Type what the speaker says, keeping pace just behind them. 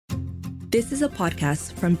This is a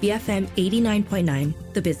podcast from BFM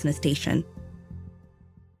 89.9, the business station.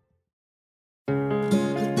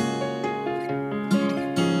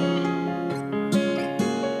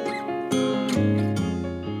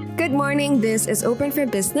 Good morning, this is Open for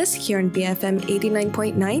Business here on BFM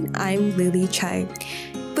 89.9. I'm Lily Chai.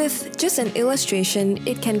 With just an illustration,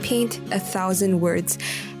 it can paint 1,000 words.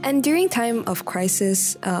 And during time of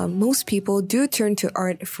crisis, most people do turn to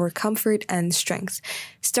art for comfort and strength.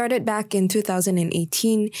 Started back in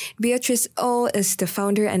 2018, Beatrice O is the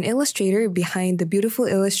founder and illustrator behind the beautiful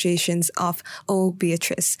illustrations of O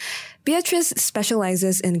Beatrice. Beatrice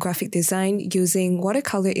specializes in graphic design using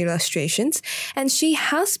watercolor illustrations, and she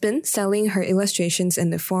has been selling her illustrations in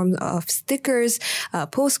the form of stickers,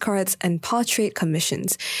 postcards, and portrait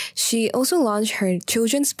commissions. She also launched her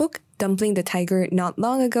children's book, Dumpling the Tiger, not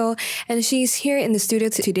long ago, and she's here in the studio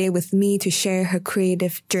today with me to share her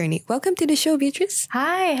creative journey. Welcome to the show, Beatrice.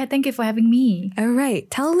 Hi, thank you for having me. All right,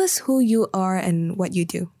 tell us who you are and what you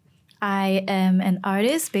do. I am an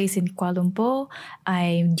artist based in Kuala Lumpur.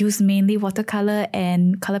 I use mainly watercolor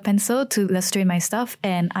and color pencil to illustrate my stuff,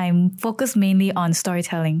 and I'm focused mainly on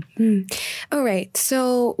storytelling. All right.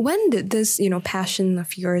 So when did this, passion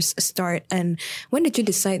of yours start, and when did you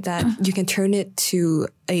decide that you can turn it to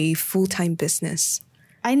a full-time business?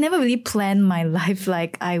 I never really planned my life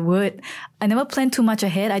like I would. I never planned too much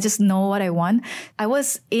ahead. I just know what I want. I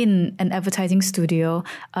was in an advertising studio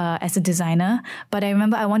as a designer, but I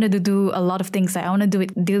remember I wanted to do a lot of things. Like I want to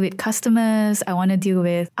deal with customers. I want to deal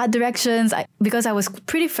with art directions because I was a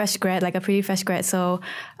pretty fresh grad. So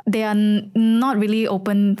they are not really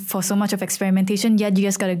open for so much of experimentation yet. You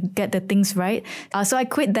just got to get the things right. So I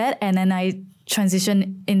quit that and then I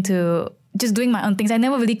transitioned into just doing my own things. I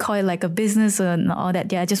never really call it like a business or all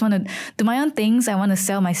that. Yeah, I just want to do my own things. I want to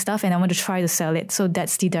sell my stuff and I want to try to sell it. So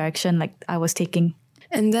that's the direction like I was taking.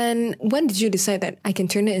 And then when did you decide that I can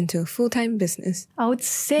turn it into a full-time business? I would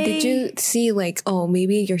say... Did you see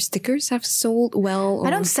maybe your stickers have sold well? Or... I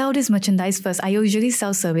don't sell this merchandise first. I usually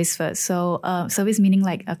sell service first. So service meaning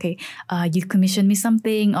you commission me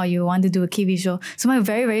something or you want to do a key visual. So my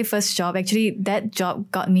very, very first job, actually that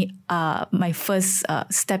job got me my first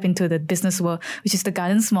step into the business world, which is the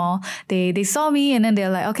Gardens Mall. They saw me and then they're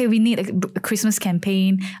like, okay, we need a Christmas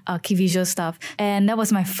campaign, key visual stuff. And that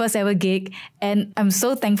was my first ever gig. And I'm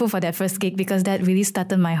so thankful for that first gig because that really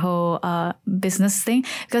started my whole business thing.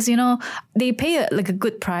 Because, they pay a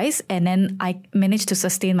good price and then I managed to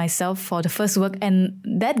sustain myself for the first work. And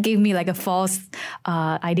that gave me like a false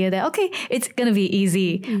idea that, okay, it's going to be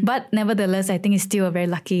easy. But nevertheless, I think it's still a very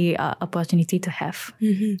lucky opportunity to have.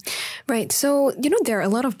 Mm-hmm. Right. So, there are a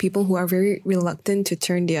lot of people who are very reluctant to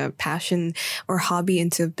turn their passion or hobby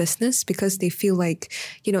into business because they feel like,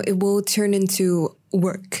 it will turn into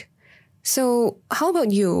work. So how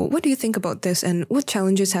about you? What do you think about this and what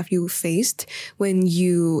challenges have you faced when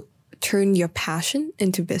you turn your passion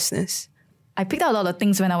into business? I picked out a lot of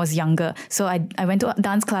things when I was younger. So I went to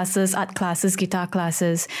dance classes, art classes, guitar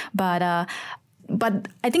classes, but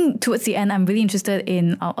I think towards the end, I'm really interested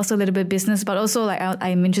in also a little bit of business, but also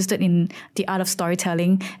I'm interested in the art of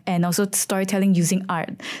storytelling and also storytelling using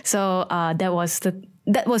art. So that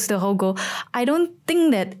was the whole goal. I don't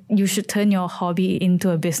think that you should turn your hobby into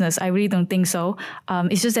a business. I really don't think so.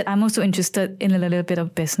 It's just that I'm also interested in a little bit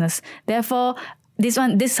of business. Therefore,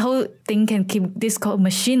 this whole thing this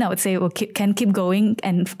machine, I would say, can keep going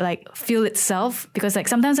and fuel itself because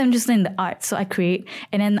sometimes I'm interested in the art, so I create,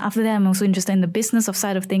 and then after that I'm also interested in the business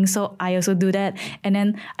side of things, so I also do that, and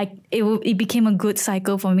then it became a good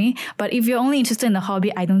cycle for me. But if you're only interested in the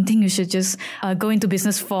hobby, I don't think you should just go into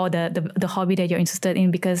business for the hobby that you're interested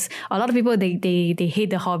in, because a lot of people they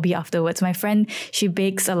hate the hobby afterwards. My friend, she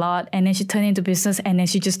bakes a lot and then she turned into business and then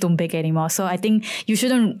she just don't bake anymore. So I think you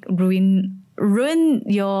shouldn't ruin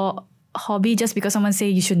your hobby just because someone say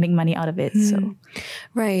you should make money out of it. So,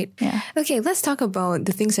 right. Yeah. Okay, let's talk about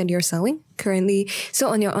the things that you're selling currently. So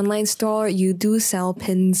on your online store, you do sell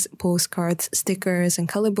pins, postcards, stickers, and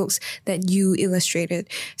color books that you illustrated.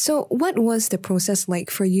 So what was the process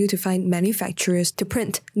like for you to find manufacturers to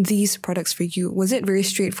print these products for you? Was it very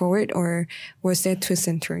straightforward or was there twists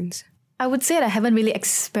and turns? I would say that I haven't really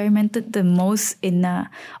experimented the most in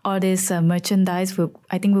all this merchandise.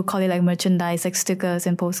 I think we'll call it merchandise, stickers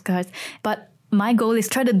and postcards. But my goal is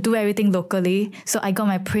try to do everything locally. So I got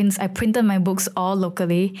my prints. I printed my books all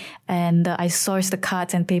locally, and I sourced the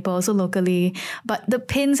cards and paper also locally. But the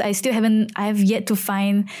pins, I have yet to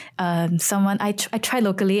find someone. I tried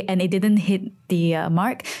locally and it didn't hit the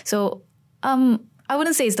mark. So I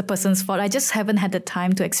wouldn't say it's the person's fault. I just haven't had the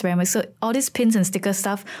time to experiment. So all these pins and sticker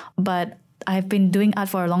stuff, but I've been doing art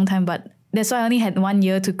for a long time, but that's why I only had 1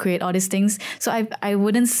 year to create all these things. So I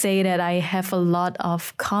wouldn't say that I have a lot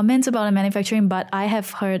of comments about the manufacturing, but I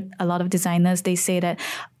have heard a lot of designers, they say that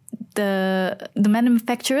the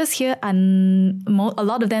manufacturers here are a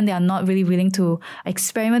lot of them, they are not really willing to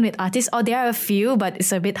experiment with artists, or there are a few, but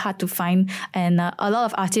it's a bit hard to find. And a lot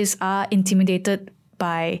of artists are intimidated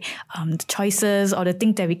by the choices or the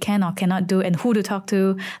things that we can or cannot do and who to talk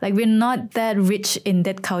to. Like, we're not that rich in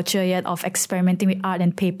that culture yet of experimenting with art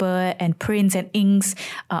and paper and prints and inks.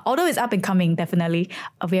 Although it's up and coming, definitely.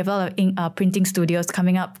 We have a lot of printing studios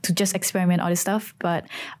coming up to just experiment all this stuff. But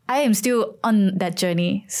I am still on that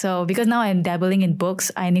journey. So because now I'm dabbling in books,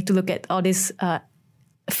 I need to look at all this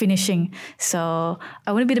finishing. So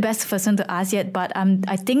I wouldn't be the best person to ask yet, but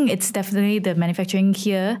I think it's definitely the manufacturing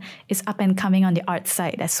here is up and coming on the art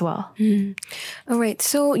side as well. All right.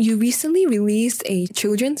 So you recently released a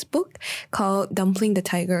children's book called Dumpling the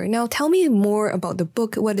Tiger. Now tell me more about the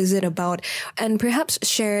book. What is it about? And perhaps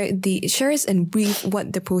share us in brief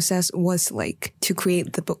what the process was like to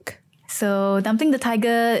create the book. So Dumpling the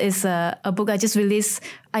Tiger is a book I just released.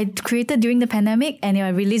 I created during the pandemic and I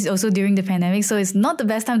released also during the pandemic. So it's not the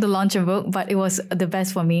best time to launch a book, but it was the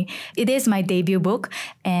best for me. It is my debut book.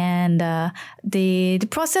 And the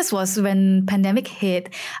process was when pandemic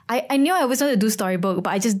hit. I knew I always wanted to do storybook, but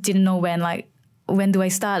I just didn't know when. Like, when do I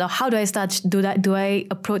start or how do I start? Do I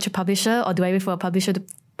approach a publisher or do I wait for a publisher to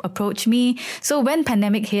approach me? So when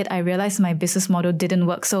pandemic hit, I realized my business model didn't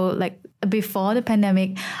work. So like before the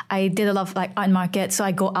pandemic, I did a lot of like art market. So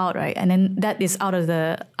I go out, right? And then that is out of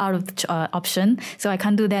the option. So I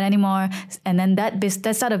can't do that anymore. And then that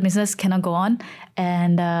side of business cannot go on.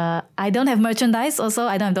 And I don't have merchandise also.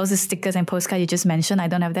 I don't have those stickers and postcards you just mentioned. I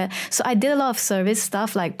don't have that. So I did a lot of service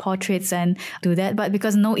stuff like portraits and do that. But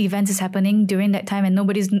because no events is happening during that time and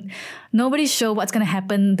nobody's sure what's going to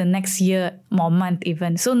happen the next year or month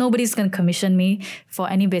even. So nobody's going to commission me for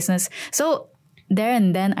any business. So there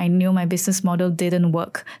and then I knew my business model didn't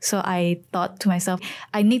work. So I thought to myself,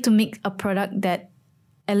 I need to make a product that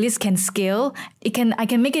at least can scale. I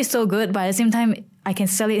can make it so good, but at the same time, I can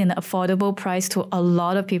sell it in an affordable price to a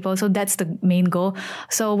lot of people. So that's the main goal.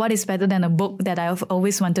 So what is better than a book that I've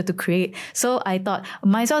always wanted to create? So I thought,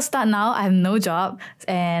 might as well start now. I have no job.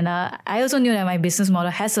 And I also knew that my business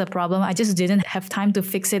model has a problem. I just didn't have time to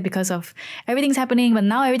fix it because of everything's happening. But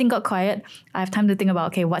now everything got quiet. I have time to think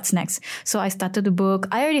about, okay, what's next? So I started the book.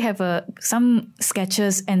 I already have some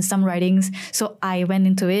sketches and some writings. So I went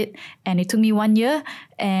into it and it took me 1 year.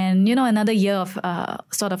 And, another year of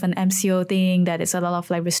sort of an MCO thing that is a lot of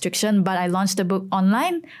like restriction. But I launched the book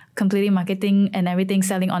online, completely marketing and everything,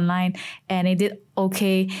 selling online. And it did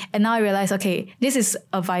okay. And now I realized, okay, this is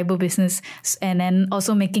a viable business. And then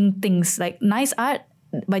also making things like nice art,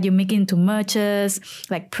 but you make it into merches,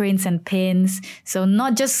 like prints and pins. So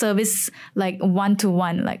not just service like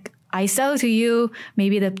one-to-one, like I sell to you,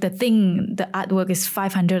 maybe the artwork is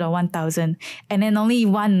 500 or 1,000, and then only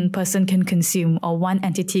one person can consume or one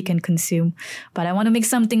entity can consume. But I want to make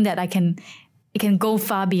something that it can go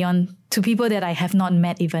far beyond to people that I have not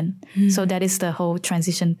met even. So that is the whole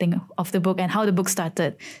transition thing of the book and how the book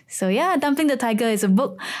started. So yeah, Dumpling the Tiger is a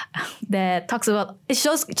book that talks about, it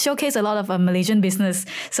showcase a lot of Malaysian business.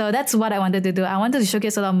 So that's what I wanted to do. I wanted to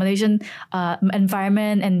showcase a lot of Malaysian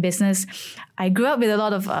environment and business. I grew up with a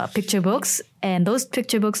lot of picture books, and those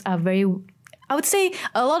picture books are I would say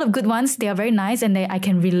a lot of good ones. They are very nice and I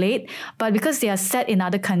can relate. But because they are set in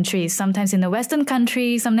other countries, sometimes in the Western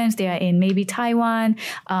countries, sometimes they are in maybe Taiwan,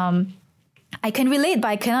 I can relate, but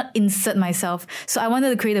I cannot insert myself. So I wanted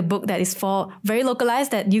to create a book that is very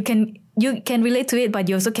localized, that you can relate to it, but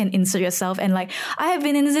you also can insert yourself. And like, I have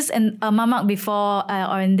been in this mamak before,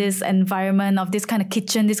 or in this environment of this kind of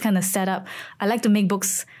kitchen, this kind of setup. I like to make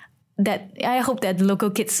books that I hope that local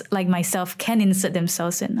kids like myself can insert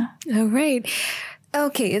themselves in. All right.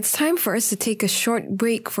 Okay, it's time for us to take a short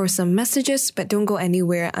break for some messages, but don't go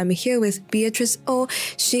anywhere. I'm here with Beatrice Oh.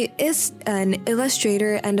 She is an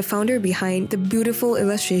illustrator and the founder behind the beautiful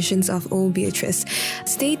illustrations of Oh Beatrice.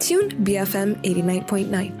 Stay tuned, BFM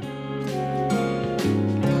 89.9.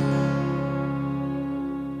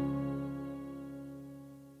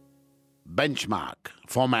 Benchmark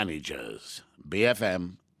for managers,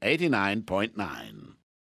 BFM 89.9.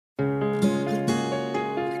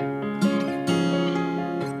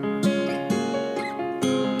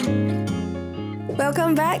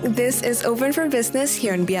 Welcome back. This is Open for Business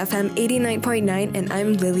here on BFM 89.9 and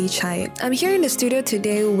I'm Lily Chai. I'm here in the studio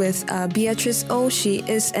today with Beatrice Oh. She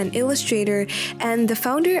is an illustrator and the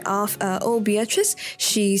founder of Oh Beatrice.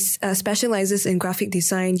 She specializes in graphic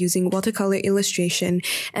design using watercolor illustration,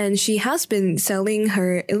 and she has been selling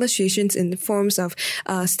her illustrations in the forms of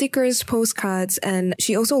stickers, postcards, and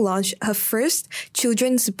she also launched her first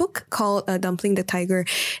children's book called Dumpling the Tiger.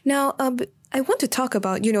 Now, I want to talk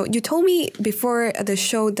about, you told me before the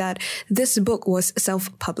show that this book was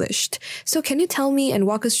self-published. So can you tell me and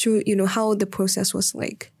walk us through, how the process was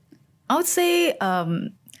like? I would say,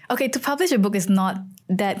 to publish a book is not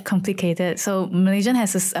that complicated. So Malaysian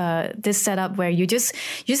has this setup where you just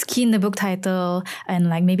key in the book title and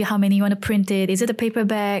like maybe how many you want to print it. Is it a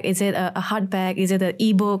paperback? Is it a hardback? Is it an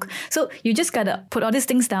ebook? So you just gotta put all these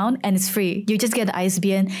things down and it's free. You just get the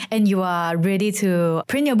ISBN and you are ready to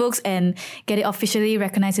print your books and get it officially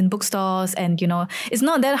recognized in bookstores. And it's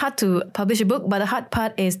not that hard to publish a book, but the hard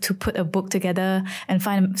part is to put a book together and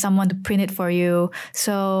find someone to print it for you.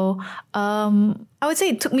 So I would say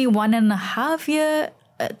it took me 1.5 years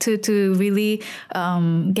to really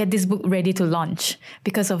get this book ready to launch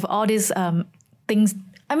because of all these things.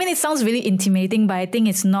 I mean, it sounds really intimidating, but I think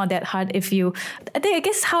it's not that hard I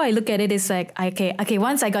guess how I look at it is like, okay,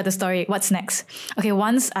 once I got the story, what's next? Okay,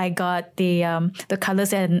 once I got the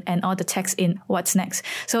colors and all the text in, what's next?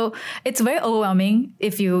 So it's very overwhelming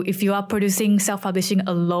if you are producing self-publishing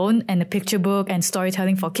alone and a picture book and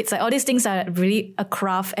storytelling for kids. Like all these things are really a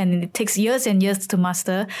craft and it takes years and years to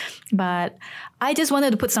master. But I just wanted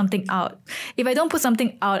to put something out. If I don't put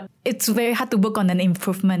something out, it's very hard to work on an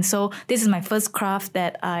improvement. So this is my first craft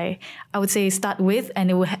that I would say start with,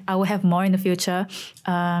 and I will have more in the future.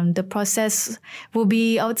 The process will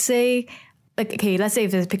be, I would say, like, okay, let's say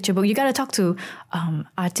if there's a picture book, you got to talk to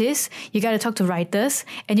artists, you got to talk to writers,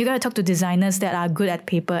 and you got to talk to designers that are good at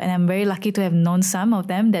paper. And I'm very lucky to have known some of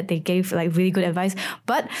them that they gave like really good advice.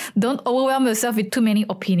 But don't overwhelm yourself with too many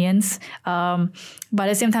opinions. But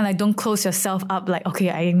at the same time, like don't close yourself up like,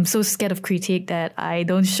 okay, I am so scared of critique that I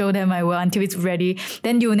don't show them my work until it's ready.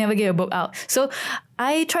 Then you will never get a book out. So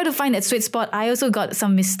I try to find that sweet spot. I also got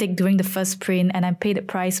some mistake during the first print and I paid the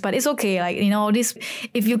price, but it's okay. Like, all this,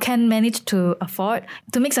 if you can manage to afford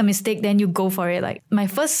to make some mistake, then you go for it. Like my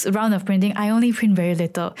first round of printing, I only print very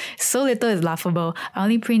little. So little is laughable. I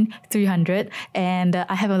only print 300 and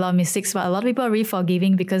I have a lot of mistakes, but a lot of people are really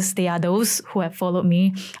forgiving because they are those who have followed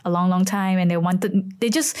me a long time and they're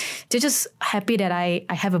just happy that I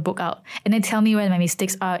have a book out and they tell me where my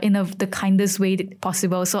mistakes are in the kindest way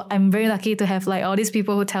possible. So I'm very lucky to have like all these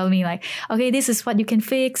people who tell me like, okay, this is what you can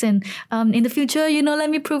fix and in the future, let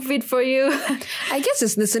me prove it for you. I guess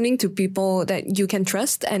it's listening to people that you can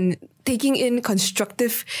trust and taking in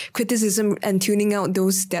constructive criticism and tuning out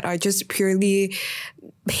those that are just purely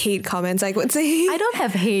hate comments, I would say. I don't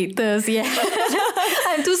have haters yet.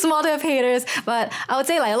 I'm too small to have haters. But I would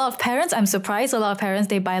say like a lot of parents, I'm surprised a lot of parents,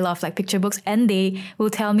 they buy a lot of like picture books and they will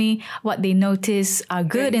tell me what they notice are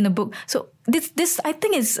good in the book. So this I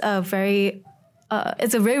think is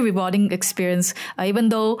it's a very rewarding experience, even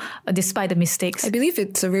though despite the mistakes. I believe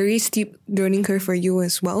it's a very steep learning curve for you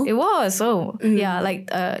as well. It was.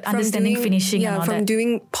 Understanding finishing and all that. From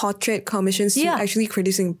doing portrait commissions to actually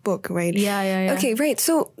producing a book, right? Yeah. Okay, right.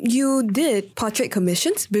 So you did portrait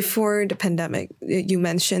commissions before the pandemic, you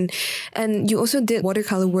mentioned. And you also did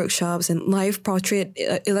watercolor workshops and live portrait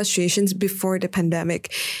illustrations before the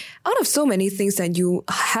pandemic. Out of so many things that you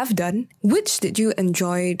have done, which did you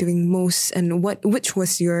enjoy doing most and which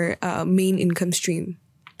was your main income stream?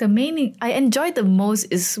 The main I enjoy the most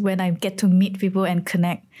is when I get to meet people and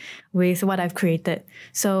connect with what I've created.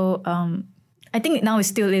 So I think now it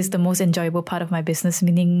still is the most enjoyable part of my business,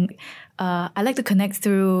 meaning I like to connect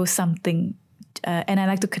through something. And I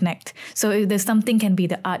like to connect. So if there's something, can be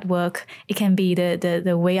the artwork, it can be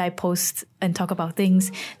the way I post and talk about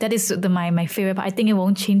things. That is my favorite part. I think it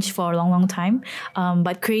won't change for a long time.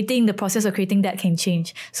 But the process of creating that can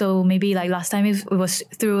change. So maybe like last time it was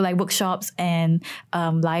through like workshops and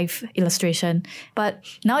live illustration. But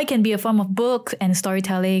now it can be a form of book and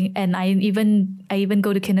storytelling. And I even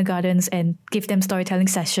go to kindergartens and give them storytelling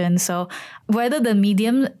sessions. So whether the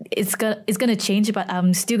medium is gonna change, but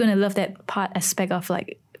I'm still gonna love that aspect of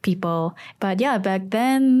like people. But yeah, back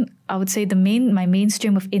then I would say my main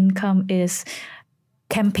stream of income is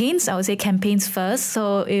campaigns. I would say campaigns first.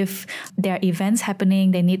 So if there are events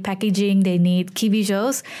happening, they need packaging, they need key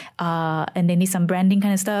visuals, and they need some branding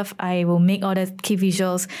kind of stuff, I will make all the key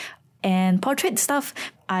visuals. And portrait stuff,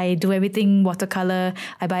 I do everything watercolor.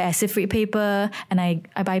 I buy acetate paper and I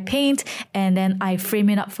buy paint and then I frame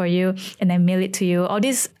it up for you and then mail it to you. All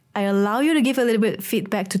this I allow you to give a little bit of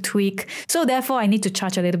feedback to tweak. So therefore, I need to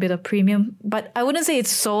charge a little bit of premium, but I wouldn't say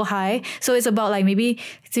it's so high. So it's about like maybe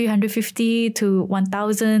 350 to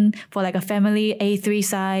 1,000 for like a family A3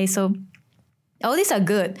 size. So all these are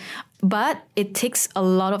good. But it takes a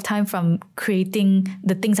lot of time from creating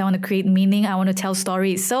the things I want to create, meaning I want to tell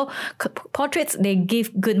stories. So portraits, they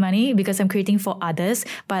give good money because I'm creating for others,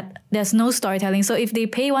 but there's no storytelling. So if they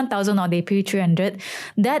pay 1,000 or they pay 300,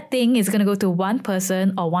 that thing is going to go to one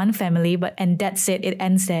person or one family, and that's it. It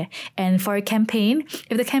ends there. And for a campaign,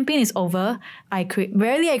 if the campaign is over, I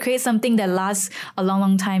create something that lasts a long,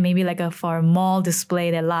 long time, maybe like for a mall display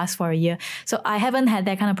that lasts for a year. So I haven't had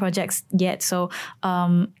that kind of projects yet. So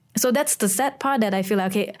that's the sad part, that I feel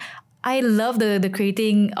like, okay, I love the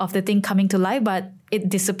creating of the thing coming to life, but it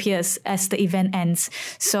disappears as the event ends.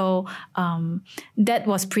 So that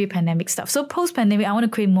was pre-pandemic stuff. So post-pandemic, I want to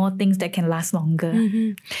create more things that can last longer.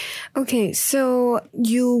 Mm-hmm. Okay, so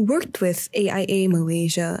you worked with AIA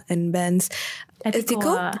Malaysia and Benz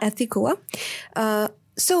Ethicoa.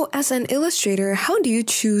 So as an illustrator, how do you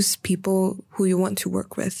choose people who you want to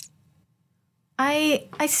work with? I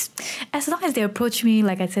as long as they approach me,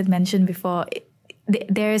 like I mentioned before,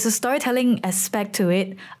 there is a storytelling aspect to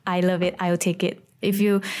it. I love it. I'll take it. If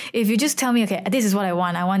you just tell me, okay, this is what I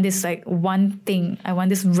want this like one thing. I want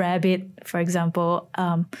this rabbit, for example.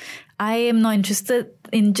 I am not interested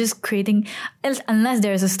in just creating, unless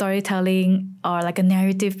there is a storytelling or like a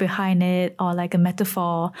narrative behind it or like a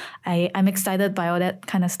metaphor. I'm excited by all that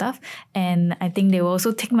kind of stuff. And I think they will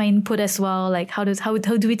also take my input as well. Like how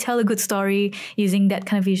do we tell a good story using that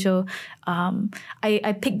kind of visual?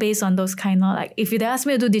 I pick based on those kind of, like, if they ask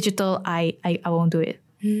me to do digital, I won't do it.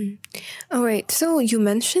 All right. So you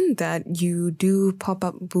mentioned that you do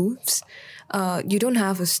pop-up booths. You don't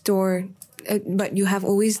have a store, but you have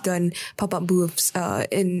always done pop-up booths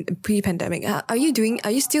in pre-pandemic. Are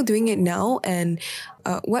you still doing it now? And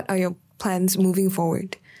what are your plans moving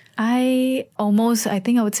forward? I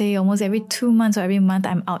think I would say almost every 2 months or every month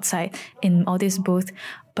I'm outside in all these booths.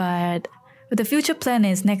 But the future plan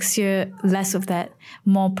is next year, less of that,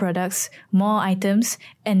 more products, more items,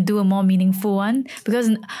 and do a more meaningful one. Because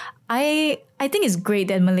I think it's great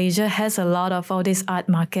that Malaysia has a lot of all these art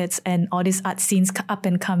markets and all these art scenes up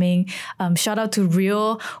and coming. Shout out to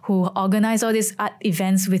Rio, who organize all these art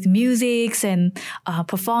events with musics and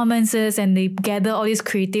performances, and they gather all these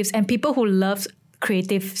creatives and people who love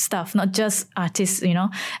creative stuff, not just artists, you know.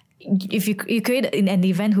 If you create an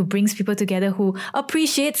event who brings people together, who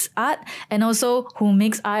appreciates art and also who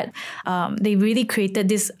makes art, they really created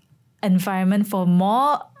this environment for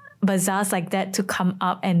more bazaars like that to come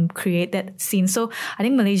up and create that scene. So I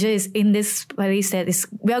think Malaysia is in this place that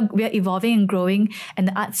we are evolving and growing, and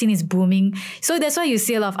the art scene is booming. So that's why you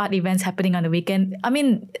see a lot of art events happening on the weekend. I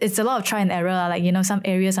mean, it's a lot of try and error. Like, you know, some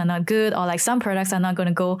areas are not good, or like some products are not going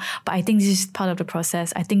to go. But I think this is part of the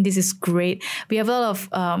process. I think this is great. We have a lot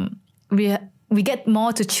of we get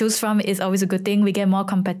more to choose from. It's always a good thing. We get more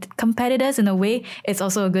competitors in a way. It's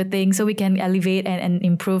also a good thing. So we can elevate and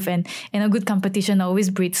improve. And good competition always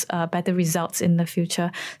breeds better results in the future.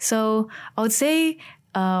 So I would say,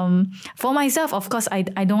 for myself, of course, I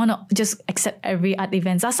don't want to just accept every art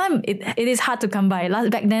event. Last time, it is hard to come by.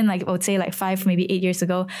 Back then, like I would say like 5, maybe 8 years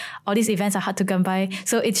ago, all these events are hard to come by.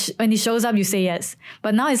 So when it shows up, you say yes.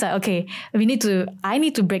 But now it's like, okay, I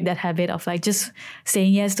need to break that habit of like just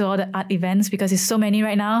saying yes to all the art events, because it's so many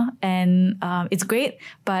right now, and it's great.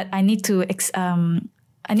 But I need to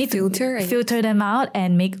filter them out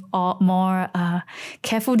and make more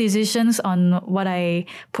careful decisions on what I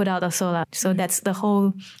put out also. So that's the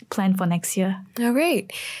whole plan for next year. All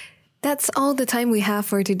right. That's all the time we have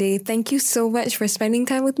for today. Thank you so much for spending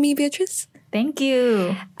time with me, Beatrice. Thank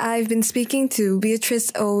you. I've been speaking to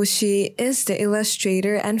Beatrice Oh. She is the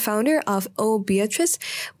illustrator and founder of Oh Beatrice,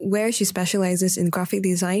 where she specializes in graphic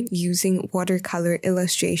design using watercolor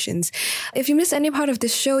illustrations. If you missed any part of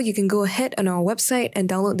this show, you can go ahead on our website and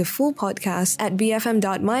download the full podcast at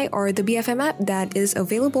bfm.my or the BFM app that is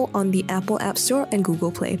available on the Apple App Store and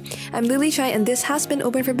Google Play. I'm Lily Chai, and this has been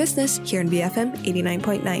Open for Business here on BFM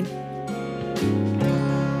 89.9.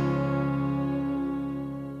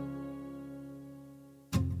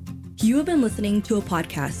 You have been listening to a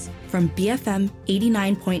podcast from BFM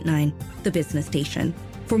 89.9, the business station.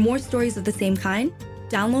 For more stories of the same kind,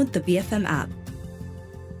 download the BFM app.